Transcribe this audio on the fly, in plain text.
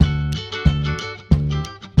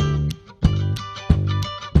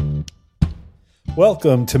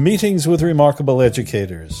Welcome to Meetings with Remarkable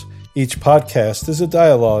Educators. Each podcast is a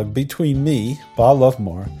dialogue between me, Bob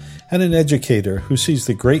Lovemore, and an educator who sees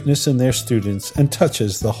the greatness in their students and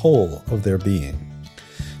touches the whole of their being.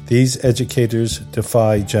 These educators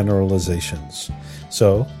defy generalizations.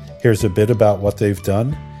 So, here's a bit about what they've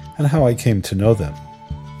done and how I came to know them.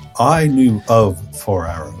 I knew of Four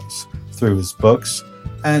Arrows through his books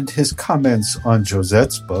and his comments on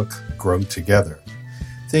Josette's book, Grow Together.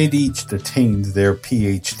 They'd each attained their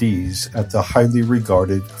PhDs at the highly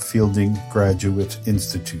regarded Fielding Graduate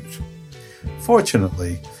Institute.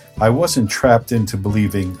 Fortunately, I wasn't trapped into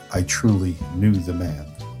believing I truly knew the man.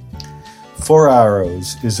 Four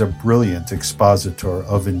Arrows is a brilliant expositor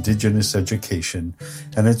of Indigenous education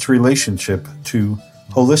and its relationship to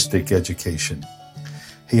holistic education.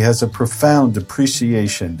 He has a profound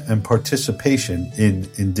appreciation and participation in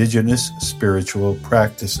Indigenous spiritual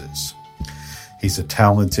practices. He's a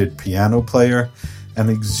talented piano player and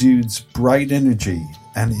exudes bright energy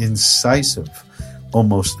and incisive,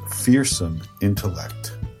 almost fearsome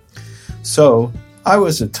intellect. So, I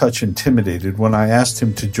was a touch intimidated when I asked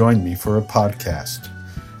him to join me for a podcast.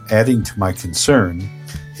 Adding to my concern,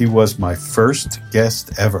 he was my first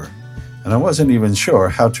guest ever, and I wasn't even sure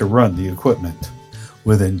how to run the equipment.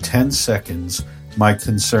 Within 10 seconds, my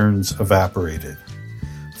concerns evaporated.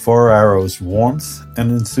 Four Arrows' warmth and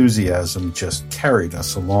enthusiasm just carried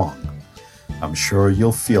us along. I'm sure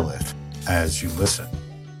you'll feel it as you listen.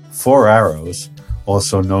 Four Arrows,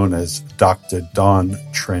 also known as Dr. Don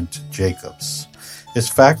Trent Jacobs, is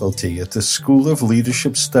faculty at the School of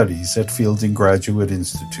Leadership Studies at Fielding Graduate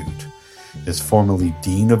Institute, is formerly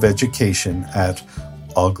Dean of Education at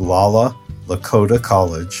Oglala Lakota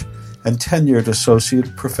College, and tenured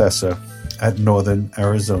Associate Professor at Northern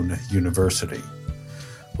Arizona University.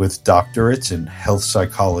 With doctorates in health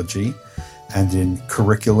psychology and in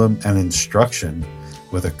curriculum and instruction,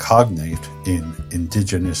 with a cognate in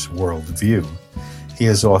Indigenous worldview, he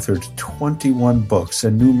has authored 21 books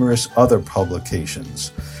and numerous other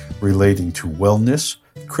publications relating to wellness,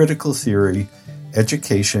 critical theory,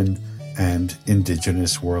 education, and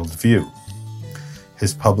Indigenous worldview.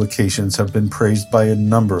 His publications have been praised by a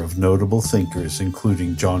number of notable thinkers,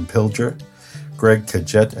 including John Pilger, Greg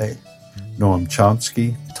Cajete, Noam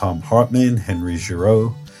Chomsky, Tom Hartman, Henry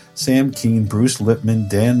Giroux, Sam Keane, Bruce Lipman,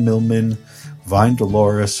 Dan Millman, Vine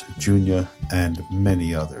Dolores Jr., and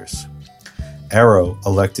many others. Arrow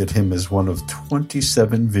elected him as one of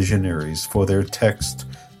 27 visionaries for their text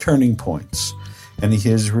Turning Points, and he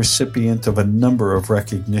is recipient of a number of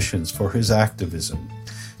recognitions for his activism,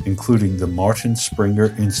 including the Martin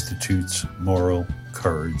Springer Institute's Moral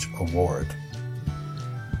Courage Award.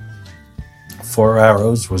 Four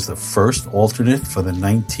Arrows was the first alternate for the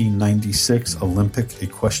 1996 Olympic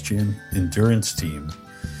Equestrian Endurance Team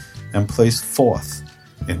and placed fourth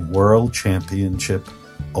in World Championship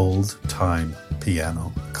Old Time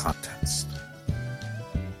Piano Contest.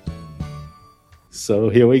 So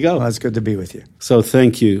here we go. Well, it's good to be with you. So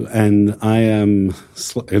thank you. And I am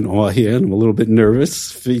in awe here, and I'm a little bit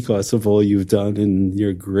nervous because of all you've done and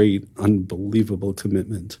your great, unbelievable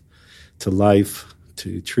commitment to life,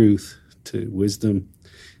 to truth, to wisdom.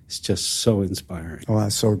 It's just so inspiring. Oh,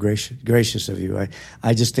 that's so gracious of you.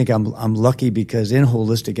 I just think I'm lucky because in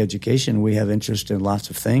holistic education we have interest in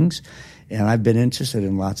lots of things, and I've been interested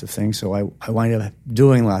in lots of things, so I wind up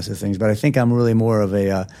doing lots of things. But I think I'm really more of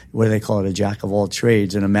a, what do they call it, a jack of all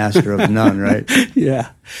trades and a master of none, right?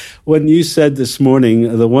 Yeah. When you said this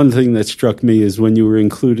morning, the one thing that struck me is when you were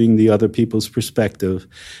including the other people's perspective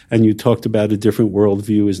and you talked about a different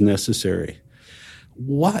worldview is necessary.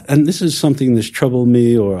 What, and this is something that's troubled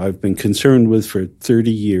me or I've been concerned with for 30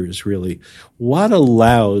 years, really. What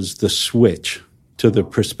allows the switch to the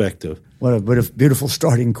perspective? What a beautiful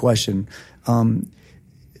starting question. Robert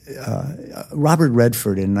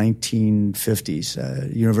Redford in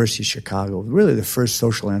 1950s, University of Chicago, really the first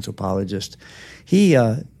social anthropologist, he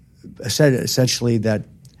said essentially that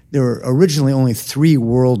there were originally only three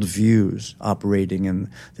worldviews operating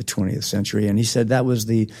in the 20th century, and he said that was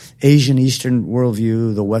the Asian Eastern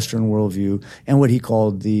worldview, the Western worldview, and what he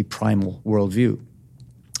called the primal worldview.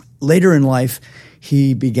 Later in life,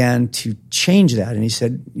 he began to change that, and he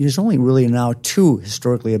said there's only really now two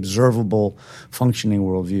historically observable functioning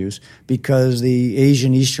worldviews because the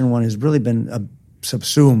Asian Eastern one has really been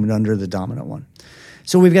subsumed under the dominant one.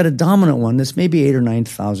 So we've got a dominant one that's maybe 8,000 or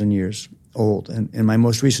 9,000 years old. And in my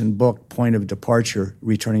most recent book, Point of Departure,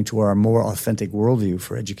 Returning to Our More Authentic Worldview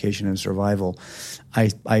for Education and Survival,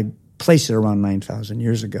 I place it around 9,000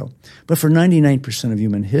 years ago. But for 99% of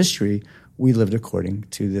human history, we lived according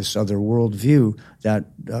to this other worldview that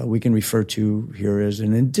we can refer to here as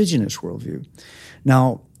an indigenous worldview.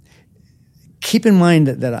 Now, keep in mind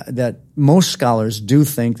that most scholars do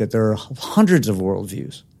think that there are hundreds of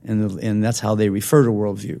worldviews, and that's how they refer to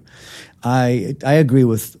worldview. I agree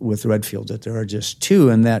with Redfield that there are just two,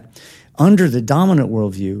 and that under the dominant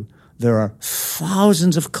worldview, there are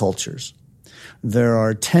thousands of cultures. There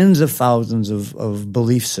are tens of thousands of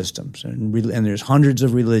belief systems, and there's hundreds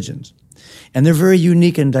of religions. And they're very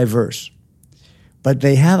unique and diverse. But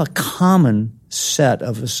they have a common set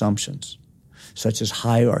of assumptions, such as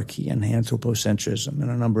hierarchy and anthropocentrism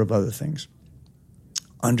and a number of other things.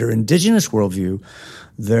 Under indigenous worldview,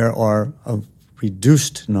 there are a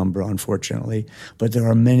reduced number, unfortunately, but there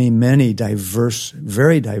are many, many diverse,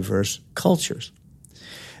 very diverse cultures.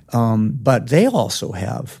 But they also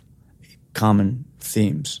have common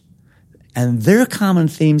themes. And their common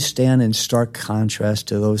themes stand in stark contrast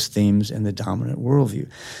to those themes in the dominant worldview.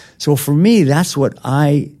 So for me, that's what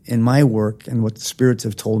in my work and what the spirits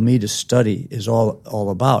have told me to study is all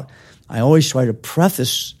about. I always try to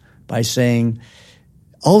preface by saying,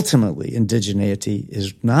 ultimately, indigeneity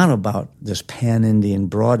is not about this pan-Indian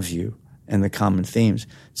broad view and the common themes.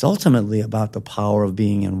 It's ultimately about the power of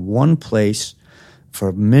being in one place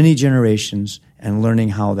for many generations and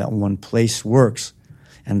learning how that one place works.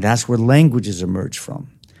 And that's where languages emerge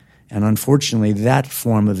from. And unfortunately, that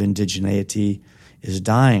form of indigeneity is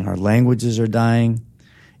dying. Our languages are dying.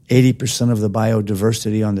 80% of the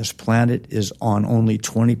biodiversity on this planet is on only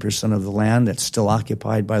 20% of the land that's still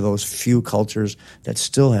occupied by those few cultures that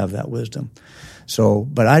still have that wisdom. So,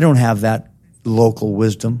 but I don't have that local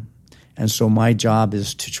wisdom. And so my job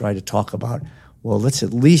is to try to talk about, well, let's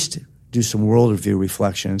at least do some worldview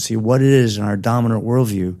reflection and see what it is in our dominant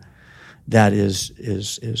worldview that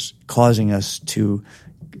is causing us to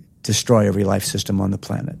destroy every life system on the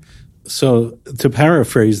planet. So to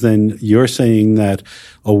paraphrase then, you're saying that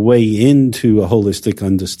a way into a holistic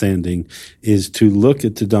understanding is to look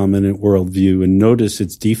at the dominant worldview and notice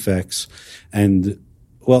its defects. And,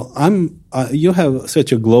 well, you have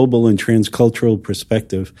such a global and transcultural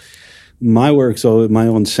perspective. My work's my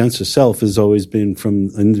own sense of self has always been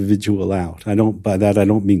from individual out. By that I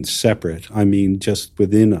don't mean separate. I mean just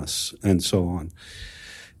within us and so on.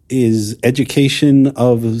 Is education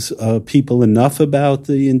of people enough about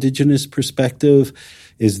the indigenous perspective?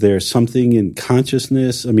 Is there something in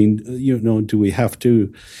consciousness? I mean, do we have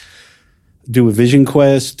to do a vision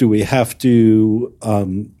quest? Do we have to,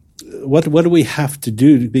 what do we have to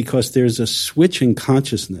do? Because there's a switch in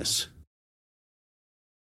consciousness.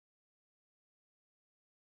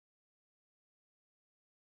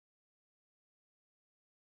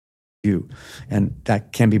 And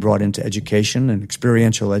that can be brought into education and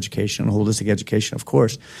experiential education, holistic education, of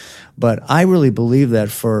course. But I really believe that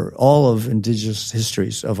for all of indigenous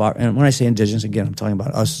histories and when I say indigenous, again, I'm talking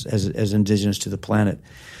about us as indigenous to the planet.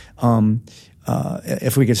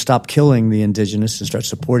 If we could stop killing the indigenous and start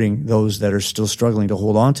supporting those that are still struggling to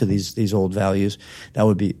hold on to these old values, that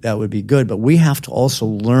would be good. But we have to also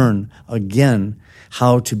learn again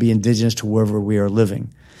how to be indigenous to wherever we are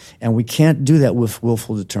living. And we can't do that with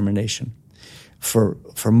willful determination. For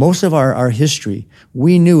most of our history,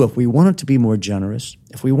 we knew if we wanted to be more generous,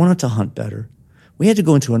 if we wanted to hunt better, we had to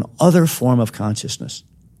go into an other form of consciousness.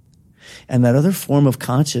 And that other form of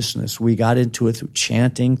consciousness, we got into it through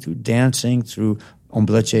chanting, through dancing, through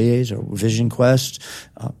ombleches or vision quests,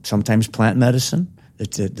 sometimes plant medicine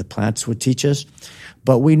that the plants would teach us.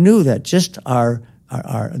 But we knew that just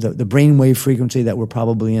the brainwave frequency that we're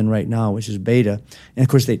probably in right now, which is beta. And of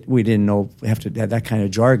course, we didn't know we have to have that kind of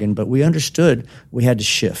jargon, but we understood we had to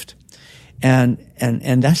shift. And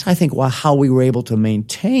that's, I think, how we were able to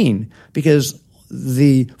maintain, because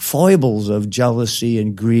the foibles of jealousy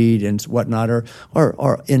and greed and whatnot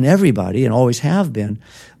are in everybody and always have been.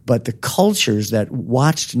 But the cultures that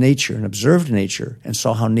watched nature and observed nature and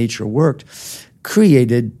saw how nature worked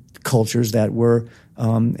created cultures that were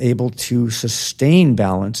able to sustain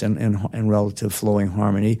balance and relative flowing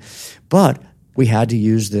harmony. But we had to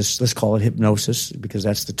use this, let's call it hypnosis, because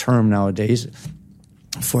that's the term nowadays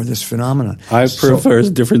for this phenomenon. I prefer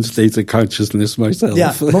different states of consciousness myself.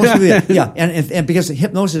 Yeah, yeah. And because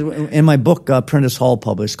hypnosis, in my book, Prentice Hall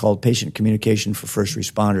published, called Patient Communication for First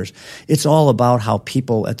Responders, it's all about how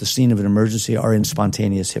people at the scene of an emergency are in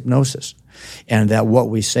spontaneous hypnosis. And that what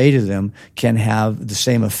we say to them can have the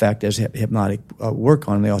same effect as hypnotic work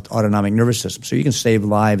on the autonomic nervous system. So you can save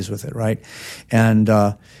lives with it, right? And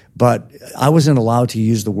but I wasn't allowed to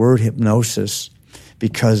use the word hypnosis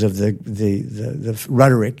because of the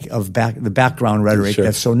rhetoric of the background rhetoric Sure.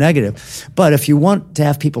 that's so negative. But if you want to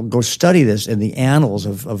have people go study this in the annals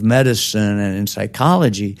of medicine and in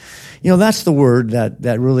psychology, that's the word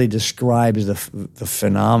that really describes the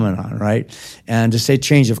phenomenon, right? And to say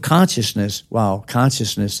change of consciousness, wow,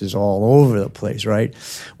 consciousness is all over the place, right?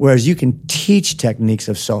 Whereas you can teach techniques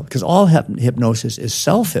of self, because all hypnosis is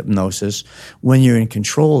self-hypnosis when you're in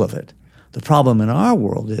control of it. The problem in our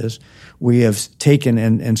world is we have taken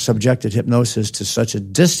and subjected hypnosis to such a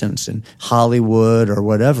distance in Hollywood or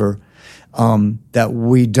whatever that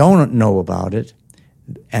we don't know about it,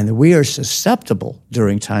 and we are susceptible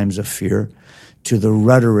during times of fear to the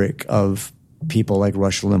rhetoric of people like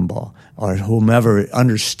Rush Limbaugh or whomever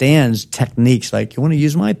understands techniques like, you want to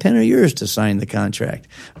use my pen or yours to sign the contract,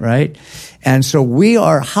 right? And so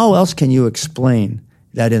how else can you explain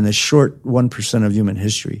that in the short 1% of human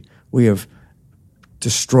history, we have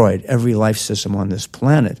destroyed every life system on this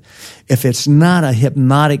planet if it's not a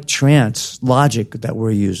hypnotic trance logic that we're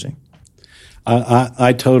using?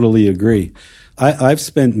 I totally agree. I've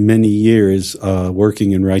spent many years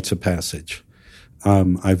working in rites of passage.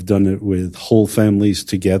 I've done it with whole families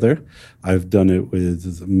together. I've done it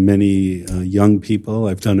with many young people.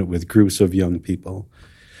 I've done it with groups of young people.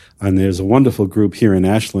 And there's a wonderful group here in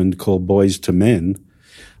Ashland called Boys to Men.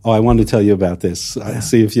 Oh, I want to tell you about this. Yeah.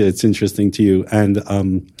 See if it's interesting to you. And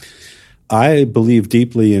I believe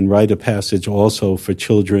deeply in rite of passage also for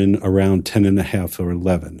children around 10 and a half or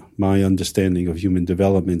 11. My understanding of human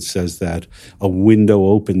development says that a window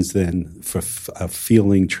opens then for a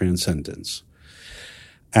feeling transcendence.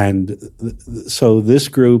 And so this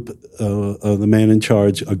group, the man in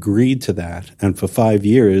charge, agreed to that, and for 5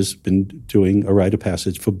 years been doing a rite of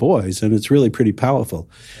passage for boys, and it's really pretty powerful.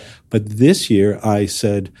 But this year I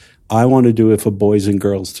said, I want to do it for boys and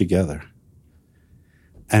girls together.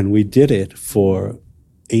 And we did it for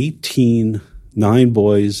 9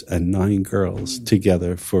 boys and 9 girls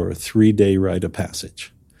together for a 3-day rite of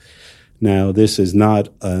passage. Now, this is not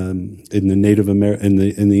in the Native American,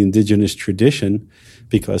 in the indigenous tradition,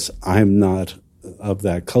 because I'm not of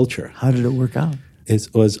that culture. How did it work out? It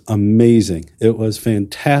was amazing. It was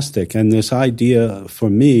fantastic. And this idea for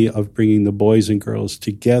me of bringing the boys and girls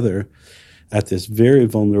together at this very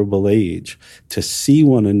vulnerable age to see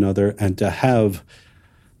one another and to have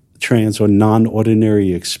trans or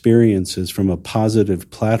non-ordinary experiences from a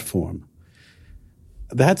positive platform.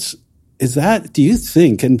 Do you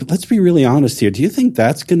think, and let's be really honest here, do you think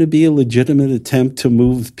that's going to be a legitimate attempt to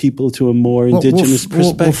move people to a more indigenous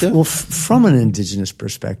perspective? Well, from an indigenous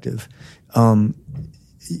perspective,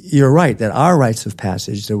 you're right that our rites of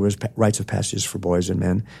passage, there was rites of passage for boys and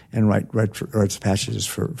men, and rites of passages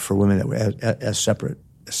for women that were as separate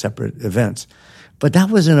events. But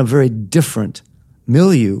that was in a very different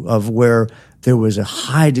milieu of where there was a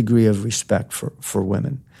high degree of respect for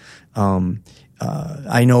women.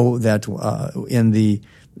 I know that in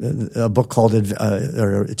a book called,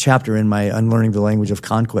 or a chapter in my Unlearning the Language of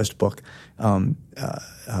Conquest book,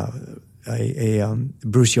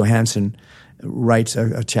 Bruce Johansson writes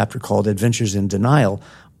a chapter called Adventures in Denial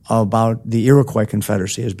about the Iroquois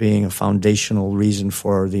Confederacy as being a foundational reason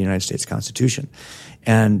for the United States Constitution.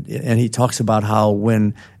 And he talks about how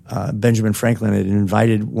when Benjamin Franklin had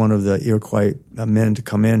invited one of the Iroquois men to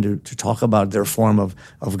come in to talk about their form of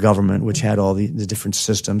government, which had all the different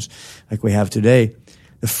systems like we have today,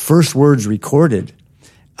 the first words recorded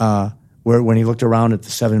where when he looked around at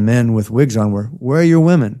the 7 men with wigs on were, "Where are your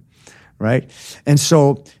women?" Right? And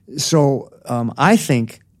so I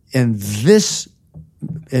think in this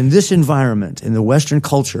environment, in the Western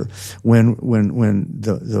culture, when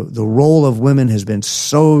the role of women has been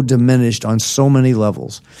so diminished on so many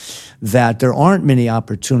levels, that there aren't many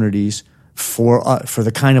opportunities for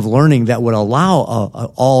the kind of learning that would allow a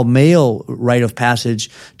all male rite of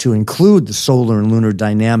passage to include the solar and lunar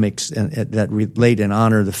dynamics that relate and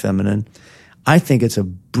honor the feminine. I think it's a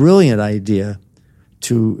brilliant idea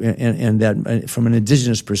and that from an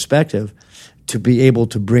indigenous perspective, to be able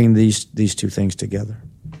to bring these two things together.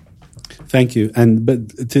 Thank you.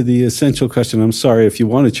 But to the essential question, I'm sorry, if you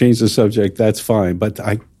want to change the subject, that's fine. But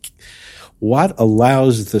what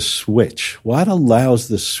allows the switch? What allows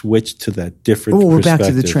the switch to that different perspective? We're back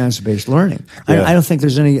to the trance-based learning. Yeah. I don't think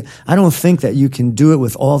there's any. I don't think that you can do it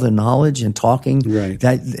with all the knowledge and talking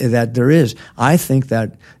that there is. I think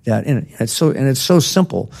that and it's so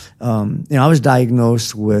simple. I was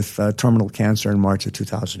diagnosed with terminal cancer in March of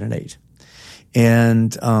 2008.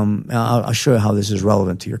 And I'll show you how this is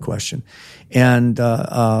relevant to your question. And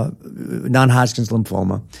non-Hodgkin's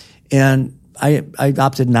lymphoma. And I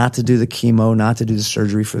opted not to do the chemo, not to do the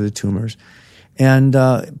surgery for the tumors. And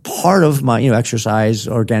part of my, exercise,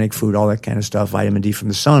 organic food, all that kind of stuff, vitamin D from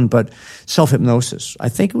the sun, but self-hypnosis, I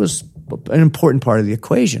think it was an important part of the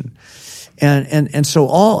equation. And so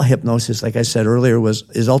all hypnosis, like I said earlier,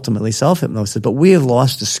 is ultimately self-hypnosis, but we have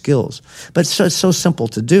lost the skills. But it's so simple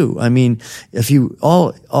to do. I mean, if you,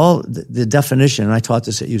 the definition, and I taught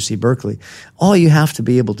this at UC Berkeley, all you have to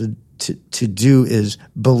be able to do is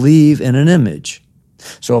believe in an image.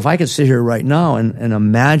 So if I could sit here right now and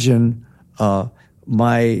imagine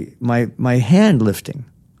my hand lifting,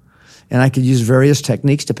 and I could use various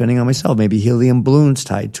techniques depending on myself, maybe helium balloons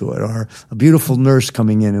tied to it, or a beautiful nurse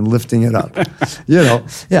coming in and lifting it up, yeah.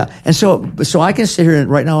 And so I can sit here and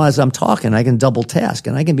right now as I'm talking, I can double task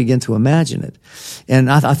and I can begin to imagine it.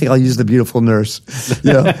 And I think I'll use the beautiful nurse,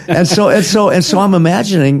 And so I'm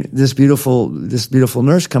imagining this beautiful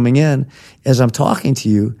nurse coming in as I'm talking to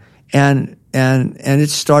you, and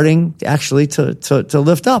it's starting actually to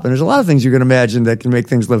lift up. And there's a lot of things you can imagine that can make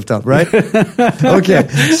things lift up, right? Okay.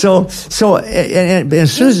 So and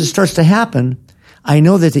as soon as it starts to happen, I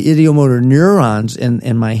know that the ideomotor neurons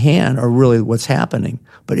in my hand are really what's happening.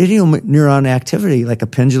 But ideoneuron activity, like a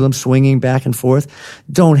pendulum swinging back and forth,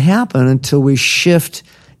 don't happen until we shift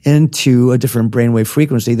into a different brainwave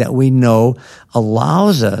frequency that we know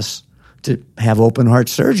allows us to have open heart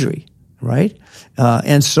surgery, right?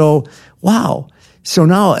 And so, wow. So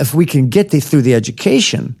now if we can get through the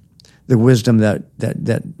education, the wisdom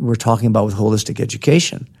that we're talking about with holistic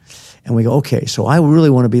education, and we go, okay, so I really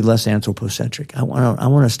want to be less anthropocentric. I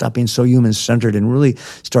want to stop being so human-centered and really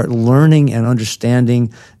start learning and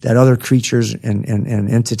understanding that other creatures and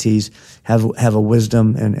entities have a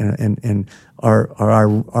wisdom and are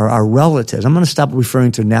our relatives. I'm going to stop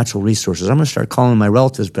referring to natural resources. I'm going to start calling them my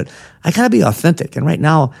relatives, but I got to be authentic. And right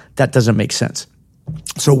now, that doesn't make sense.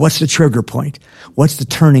 So what's the trigger point? What's the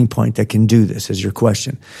turning point that can do this is your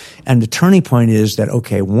question. And the turning point is that,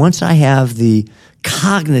 okay, once I have the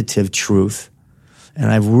cognitive truth,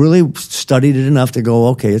 and I've really studied it enough to go,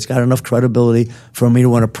 okay, it's got enough credibility for me to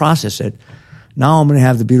want to process it. Now I'm going to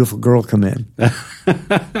have the beautiful girl come in,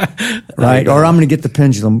 right? Or I'm going to get the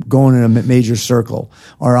pendulum going in a major circle,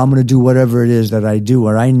 or I'm going to do whatever it is that I do,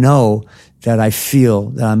 or I know that I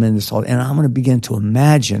feel that I'm in this whole, and I'm going to begin to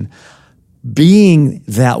imagine being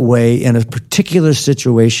that way in a particular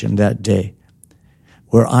situation that day,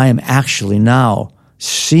 where I am actually now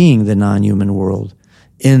seeing the non-human world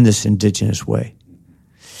in this indigenous way.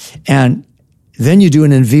 And then you do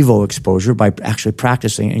an in vivo exposure by actually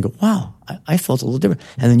practicing and go, wow, I felt a little different.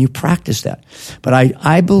 And then you practice that. But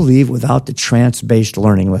I believe without the trance-based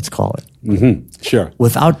learning, let's call it. Mm-hmm. Sure.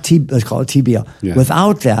 Without, let's call it TBL. Yeah.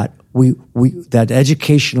 Without that, that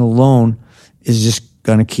education alone is just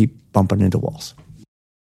going to keep bumping into walls.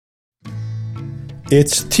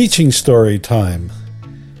 It's teaching story time.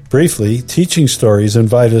 Briefly, teaching stories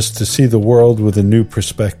invite us to see the world with a new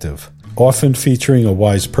perspective, often featuring a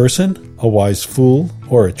wise person, a wise fool,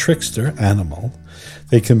 or a trickster animal.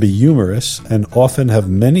 They can be humorous and often have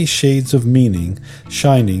many shades of meaning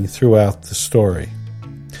shining throughout the story.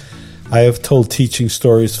 I have told teaching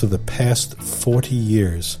stories for the past 40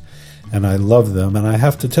 years, and I love them, and I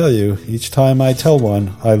have to tell you, each time I tell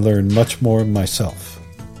one, I learn much more myself.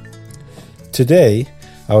 Today,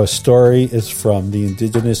 our story is from the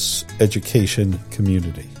Indigenous education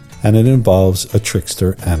community, and it involves a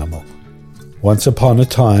trickster animal. Once upon a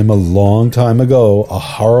time, a long time ago, a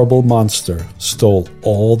horrible monster stole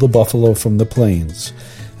all the buffalo from the plains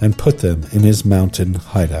and put them in his mountain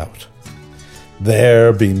hideout.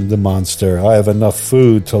 There, beamed the monster, I have enough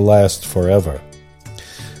food to last forever.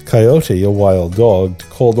 Coyote, a wild dog,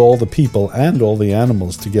 called all the people and all the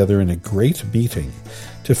animals together in a great meeting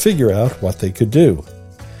to figure out what they could do.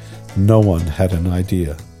 No one had an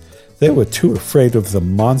idea. They were too afraid of the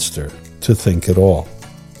monster to think at all.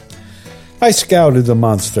 I scouted the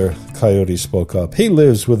monster, Coyote spoke up. He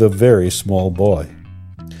lives with a very small boy.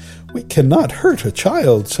 We cannot hurt a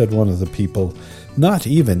child, said one of the people, not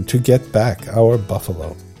even to get back our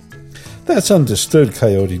buffalo. That's understood,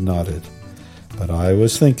 Coyote nodded. But I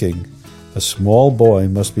was thinking, a small boy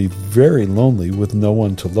must be very lonely with no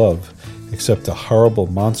one to love except a horrible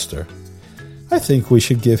monster. I think we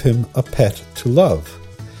should give him a pet to love.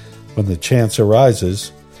 When the chance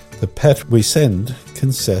arises, the pet we send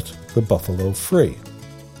can set the buffalo free.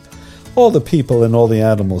 All the people and all the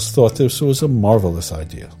animals thought this was a marvelous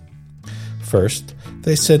idea. First,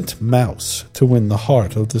 they sent Mouse to win the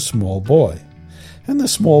heart of the small boy, and the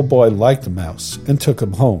small boy liked Mouse and took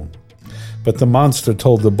him home. But the monster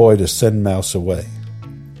told the boy to send Mouse away.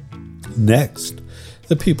 Next,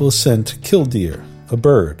 the people sent Killdeer, a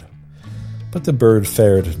bird, but the bird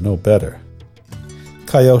fared no better.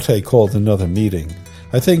 Coyote called another meeting.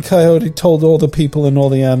 I think Coyote told all the people and all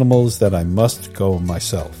the animals that I must go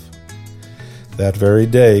myself. That very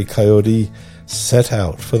day, Coyote set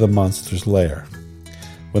out for the monster's lair.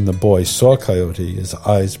 When the boy saw Coyote, his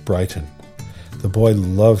eyes brightened. The boy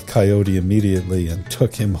loved Coyote immediately and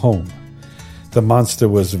took him home. The monster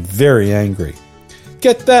was very angry.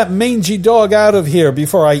 "Get that mangy dog out of here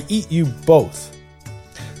before I eat you both."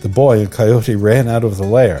 The boy and Coyote ran out of the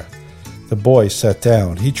lair. The boy sat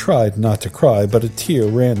down. He tried not to cry, but a tear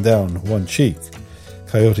ran down one cheek.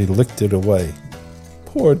 Coyote licked it away.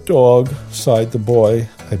 "Poor dog," sighed the boy.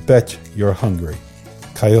 "I bet you're hungry."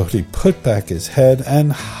 Coyote put back his head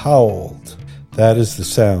and howled. That is the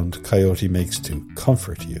sound Coyote makes to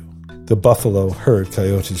comfort you. The buffalo heard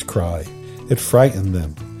Coyote's cry. It frightened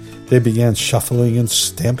them. They began shuffling and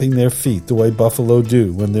stamping their feet the way buffalo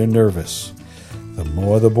do when they're nervous. The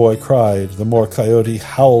more the boy cried, the more Coyote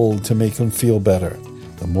howled to make him feel better.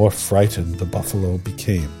 The more frightened the buffalo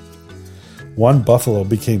became. One buffalo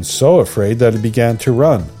became so afraid that it began to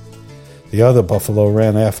run. The other buffalo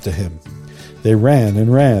ran after him. They ran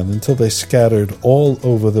and ran until they scattered all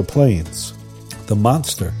over the plains. The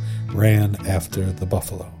monster ran after the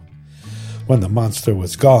buffalo. When the monster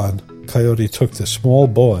was gone, Coyote took the small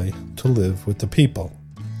boy to live with the people.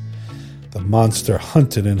 The monster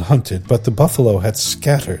hunted and hunted, but the buffalo had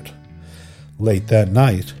scattered. Late that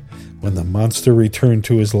night, when the monster returned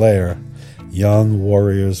to his lair, young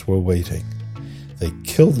warriors were waiting. They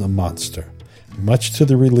killed the monster, much to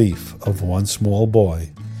the relief of one small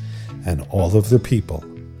boy, and all of the people,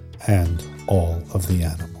 and all of the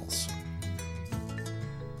animals.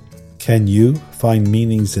 Can you find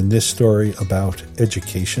meanings in this story about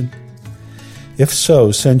education? If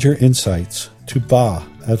so, send your insights to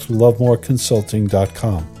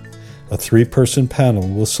ba@lovemoreconsulting.com. A 3-person panel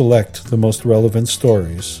will select the most relevant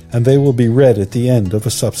stories, and they will be read at the end of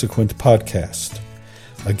a subsequent podcast.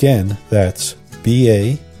 Again, that's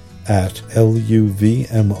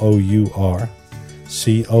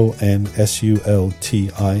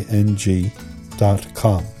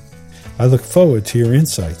ba@lovemoreconsulting.com. I look forward to your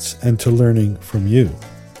insights and to learning from you.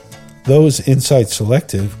 Those insights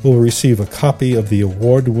selected will receive a copy of the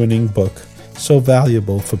award-winning book so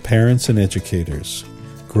valuable for parents and educators,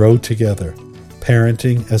 Grow Together,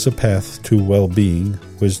 Parenting as a Path to Well-Being,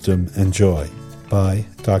 Wisdom, and Joy, by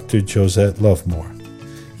Dr. Josette Lovemore.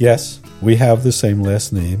 Yes, we have the same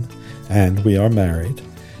last name, and we are married,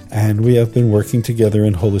 and we have been working together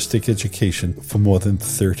in holistic education for more than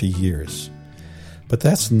 30 years. But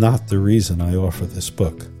that's not the reason I offer this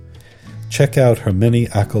book. Check out her many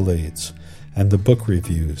accolades and the book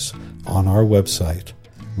reviews on our website,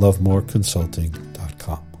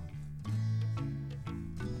 lovemoreconsulting.com.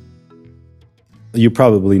 You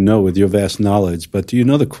probably know with your vast knowledge, but do you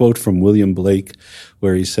know the quote from William Blake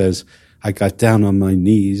where he says, "I got down on my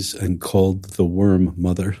knees and called the worm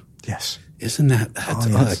mother"? Yes. Isn't that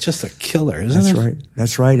just a killer, isn't it? That's right.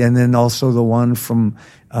 That's right. And then also the one from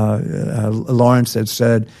Lawrence that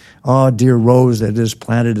said, "Oh, dear rose that is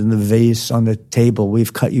planted in the vase on the table,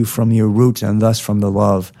 we've cut you from your roots and thus from the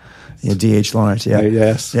love." D.H. Lawrence, yeah.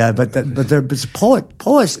 Yes. Yeah, but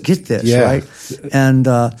poets get this, right? And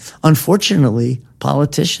unfortunately,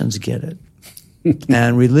 politicians get it.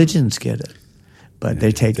 And religions get it. But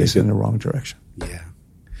they take us in the wrong direction. Yeah.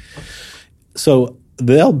 So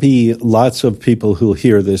there'll be lots of people who'll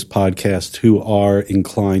hear this podcast who are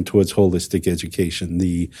inclined towards holistic education.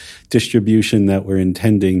 The distribution that we're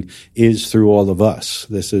intending is through all of us.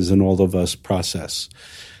 This is an all of us process.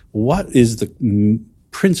 What is the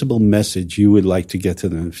principal message you would like to get to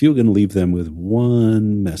them? If you were going to leave them with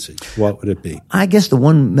one message, what would it be? I guess the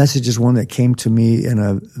one message is one that came to me in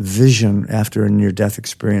a vision after a near-death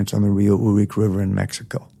experience on the Rio Urique River in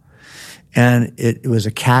Mexico. And it was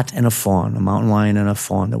a cat and a fawn, a mountain lion and a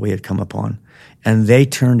fawn that we had come upon. And they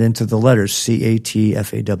turned into the letters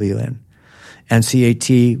CATFAWN. And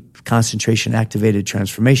CAT, concentration activated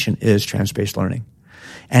transformation, is trance-based learning.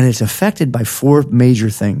 And it's affected by 4 major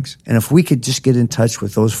things. And if we could just get in touch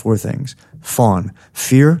with those 4 things, fawn,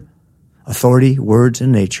 fear, authority, words,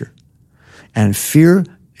 and nature. And fear,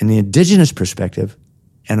 in the indigenous perspective,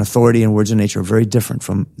 and authority and words and nature are very different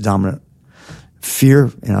from dominant.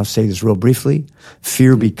 Fear, and I'll say this real briefly,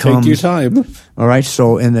 fear becomes... Take your time. All right,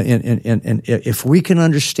 so if we can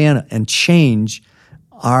understand and change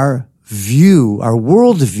our view, our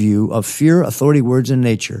world view of fear, authority, words, and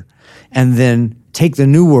nature, and then take the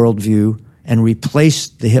new world view and replace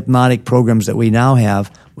the hypnotic programs that we now have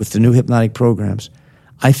with the new hypnotic programs,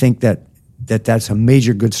 I think that's a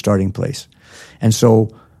major good starting place. And so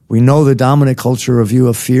we know the dominant culture view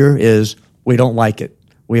of fear is we don't like it.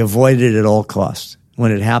 We avoid it at all costs.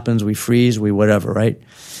 When it happens, we freeze, we whatever, right?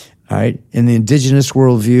 All right. In the indigenous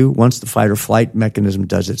worldview, once the fight or flight mechanism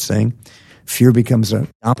does its thing, fear becomes an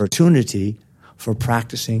opportunity for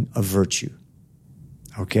practicing a virtue.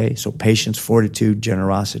 Okay? So patience, fortitude,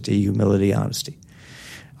 generosity, humility, honesty.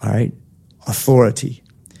 All right? Authority.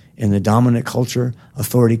 In the dominant culture,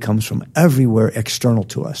 authority comes from everywhere external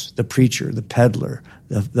to us. The preacher, the peddler,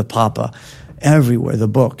 the papa, everywhere, the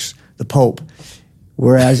books, the pope.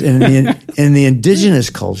 Whereas in the indigenous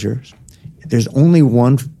cultures, there's only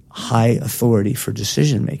one high authority for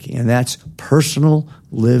decision making, and that's personal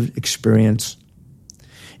lived experience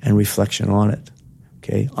and reflection on it.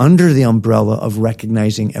 Okay, under the umbrella of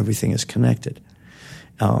recognizing everything is connected.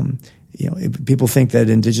 People think that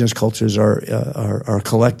indigenous cultures are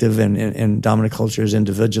collective and dominant culture is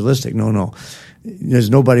individualistic. No. There's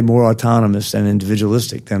nobody more autonomous and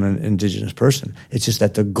individualistic than an indigenous person. It's just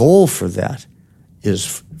that the goal for that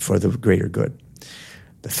is for the greater good.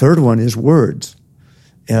 The third one is words.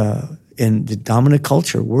 In the dominant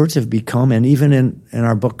culture, words have become, and even in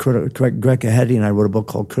our book, Greg Cahedy and I wrote a book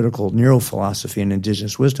called Critical Neurophilosophy and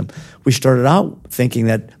Indigenous Wisdom. We started out thinking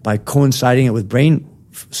that by coinciding it with brain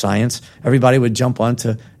science, everybody would jump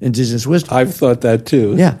onto indigenous wisdom. I've thought that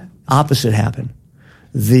too. Yeah, opposite happened.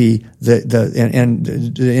 The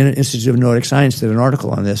Institute of Noetic Science did an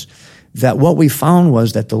article on this, that what we found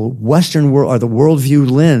was that the Western world, or the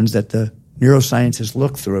worldview lens that the neuroscientists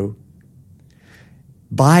look through,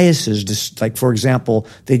 biases, just like, for example,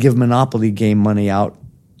 they give Monopoly game money out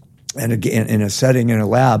and in a setting in a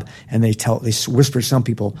lab, and they whisper to some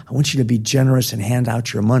people, I want you to be generous and hand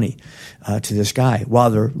out your money to this guy while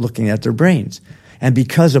they're looking at their brains. And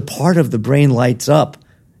because a part of the brain lights up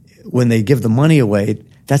when they give the money away,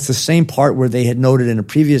 that's the same part where they had noted in a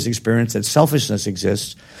previous experience that selfishness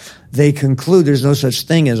exists. They conclude there's no such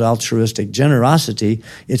thing as altruistic generosity.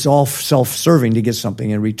 It's all self-serving to get something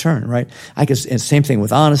in return, right? I guess, and same thing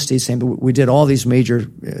with honesty. We did all these major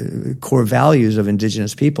core values of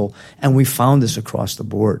indigenous people, and we found this across the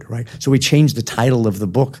board, right? So we changed the title of the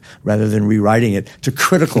book rather than rewriting it to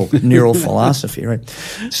Critical Neurophilosophy, right?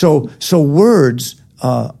 So words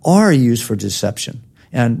are used for deception.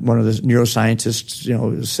 And one of the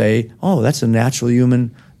neuroscientists, say, oh, that's a natural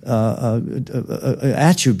human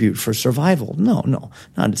attribute for survival. No,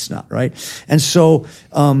 it's not, right? And so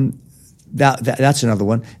that's another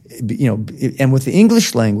one. And with the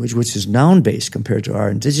English language, which is noun-based compared to our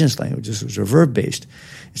indigenous languages, which are verb-based,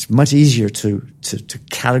 it's much easier to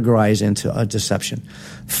categorize into a deception.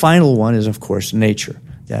 Final one is, of course, nature.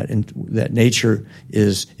 That nature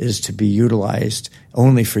is to be utilized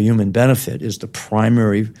only for human benefit is the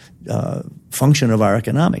primary function of our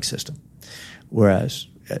economic system. Whereas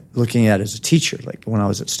looking at it as a teacher, like when I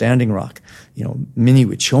was at Standing Rock, Mini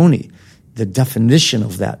Wachoni, the definition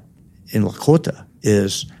of that in Lakota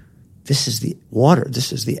is, this is the water,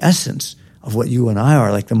 this is the essence of what you and I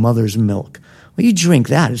are, like the mother's milk. Well, you drink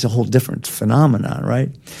that, it's a whole different phenomenon, right?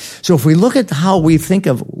 So if we look at how we think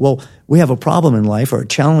of, well, we have a problem in life or a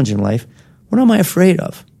challenge in life, what am I afraid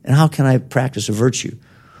of? And how can I practice a virtue?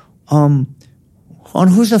 On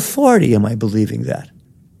whose authority am I believing that?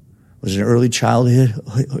 Was it an early childhood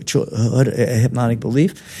a hypnotic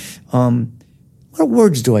belief? What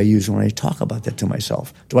words do I use when I talk about that to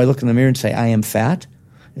myself? Do I look in the mirror and say, I am fat?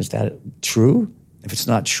 Is that true? If it's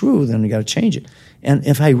not true, then you got to change it. And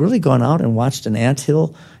if I really gone out and watched an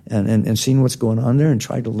anthill and seen what's going on there and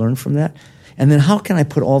tried to learn from that, and then how can I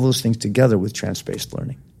put all those things together with trance-based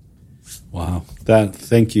learning? Wow.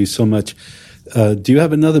 Thank you so much. Do you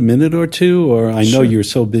have another minute or two? Or I know you're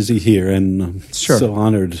so busy here, and I'm so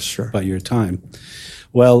honored by your time.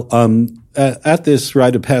 Well, at this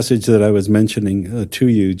rite of passage that I was mentioning to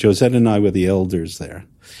you, Josette and I were the elders there.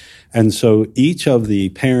 And so each of the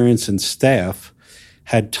parents and staff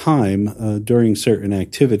had time during certain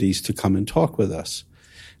activities to come and talk with us.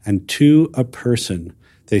 And to a person,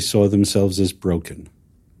 they saw themselves as broken.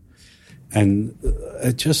 And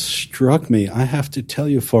it just struck me. I have to tell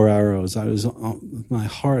you, Four Arrows, my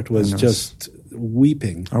heart was just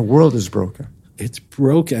weeping. Our world is broken. It's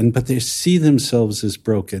broken, but they see themselves as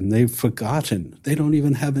broken. They've forgotten. They don't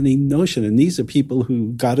even have any notion. And these are people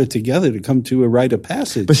who got it together to come to a rite of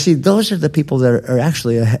passage. But see, those are the people that are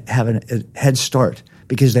actually having a head start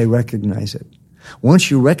because they recognize it. Once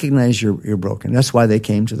you recognize you're broken, that's why they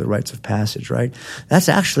came to the rites of passage, right? That's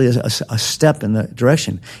actually a step in the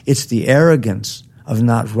direction. It's the arrogance of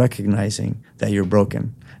not recognizing that you're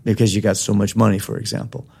broken because you got so much money, for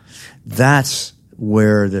example. That's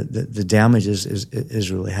where the damage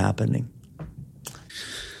is really happening.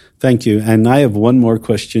 Thank you. And I have one more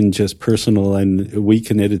question, just personal, and we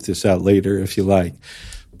can edit this out later if you like.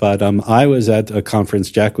 But I was at a conference.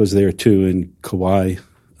 Jack was there too in Kauai,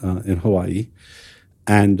 in Hawaii.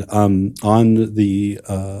 And on the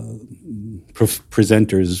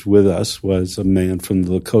presenters with us was a man from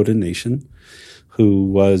the Lakota Nation who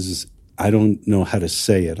was, I don't know how to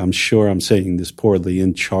say it, I'm sure I'm saying this poorly,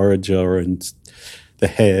 in charge or in the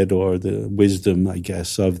head or the wisdom, I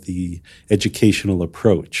guess, of the educational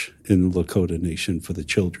approach in the Lakota Nation for the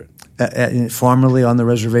children. Formerly on the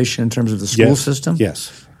reservation in terms of the school system?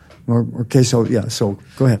 Yes. Okay, so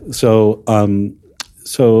go ahead. So,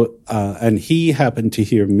 and he happened to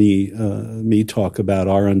hear me talk about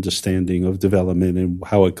our understanding of development and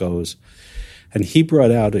how it goes. And he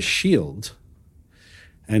brought out a shield,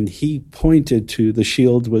 and he pointed to the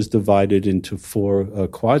shield was divided into 4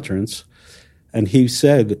 quadrants. And he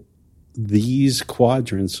said, these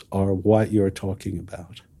quadrants are what you're talking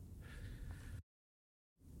about.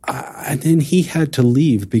 And then he had to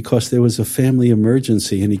leave because there was a family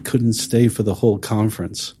emergency and he couldn't stay for the whole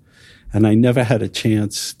conference. And I never had a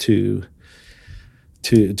chance to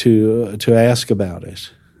ask about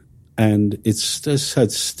it. And it's just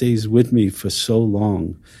that stays with me for so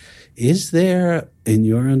long. Is there, in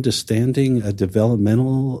your understanding, a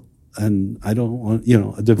developmental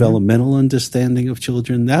understanding of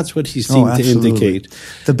children? That's what he seemed to indicate.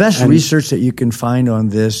 The best research that you can find on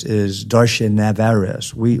this is Darcia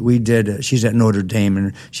Navarez. She's at Notre Dame,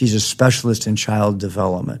 and she's a specialist in child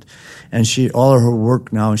development. And all of her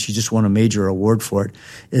work now, and she just won a major award for it,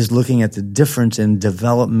 is looking at the difference in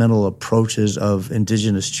developmental approaches of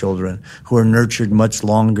indigenous children who are nurtured much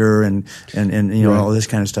longer and all this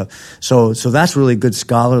kind of stuff. So that's really good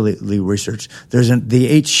scholarly research. There's the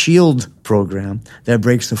 8 Shield program that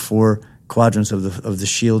breaks the 4 quadrants of the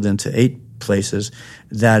shield into 8 places.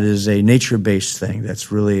 That is a nature-based thing.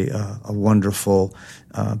 That's really a wonderful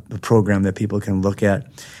program that people can look at.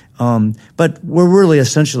 But we're really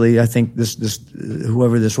essentially, I think this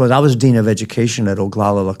whoever this was, I was Dean of Education at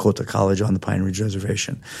Oglala Lakota College on the Pine Ridge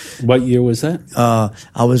Reservation. What year was that?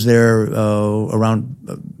 I was there around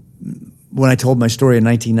when I told my story in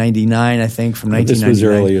 1999, I think, from 1999. This was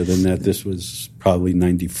earlier than that. This was probably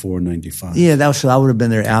 94, 95. Yeah, I would have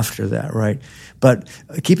been there after that, right? But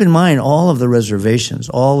keep in mind, all of the reservations,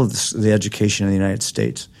 all of the education in the United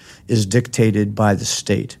States is dictated by the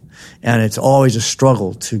state. And it's always a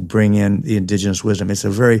struggle to bring in the indigenous wisdom. It's a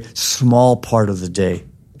very small part of the day,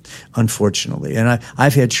 unfortunately. And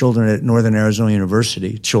I've had children at Northern Arizona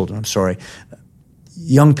University,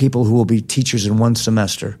 young people who will be teachers in 1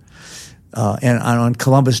 semester. And on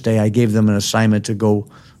Columbus Day, I gave them an assignment to go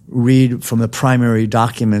read from the primary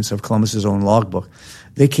documents of Columbus's own logbook.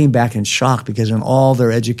 They came back in shock because in all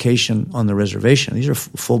their education on the reservation, these are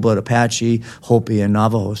full-blood Apache, Hopi, and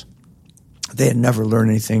Navajos, they had never learned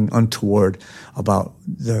anything untoward about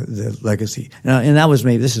the legacy. Now, and that was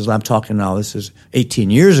maybe, I'm talking now, this is 18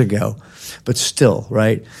 years ago, but still,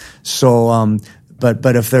 right? So, but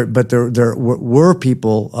there were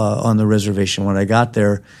people on the reservation when I got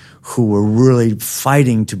there who were really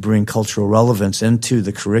fighting to bring cultural relevance into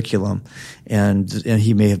the curriculum, and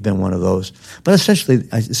he may have been one of those. But essentially,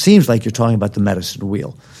 it seems like you're talking about the medicine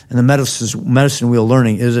wheel. And the medicine wheel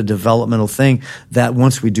learning is a developmental thing that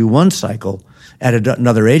once we do one cycle, at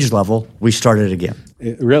another age level, we start it again.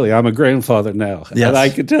 Really, I'm a grandfather now. Yes. And I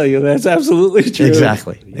can tell you that's absolutely true.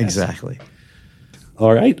 Exactly, yes. Exactly.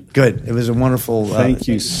 All right. Good. It was a wonderful... Thank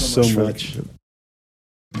you so much.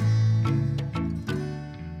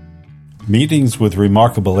 Meetings with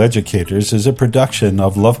Remarkable Educators is a production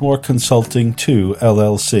of Lovemore Consulting 2,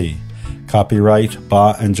 LLC. Copyright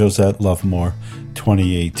Ba and Josette Lovemore,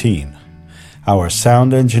 2018. Our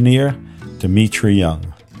sound engineer, Dimitri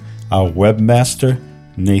Young. Our webmaster,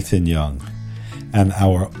 Nathan Young. And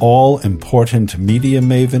our all-important media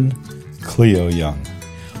maven, Cleo Young.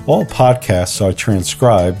 All podcasts are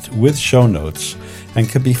transcribed with show notes and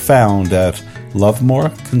can be found at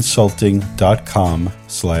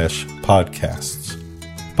lovemoreconsulting.com/podcasts.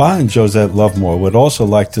 Ba and Josette Lovemore would also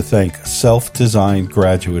like to thank Self-Design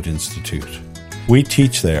Graduate Institute. We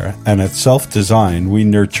teach there, and at Self-Design we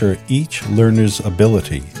nurture each learner's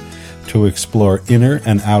ability to explore inner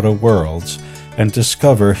and outer worlds and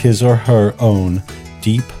discover his or her own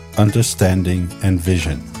deep understanding and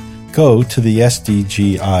vision. Go to the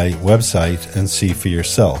SDGI website and see for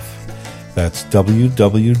yourself. That's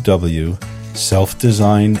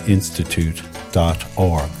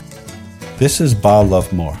www.selfdesigninstitute.org. This is Ba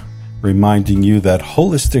Lovemore, reminding you that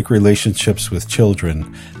holistic relationships with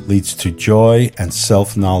children leads to joy and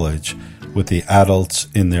self-knowledge with the adults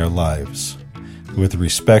in their lives. With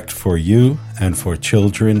respect for you and for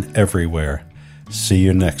children everywhere. See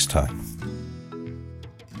you next time.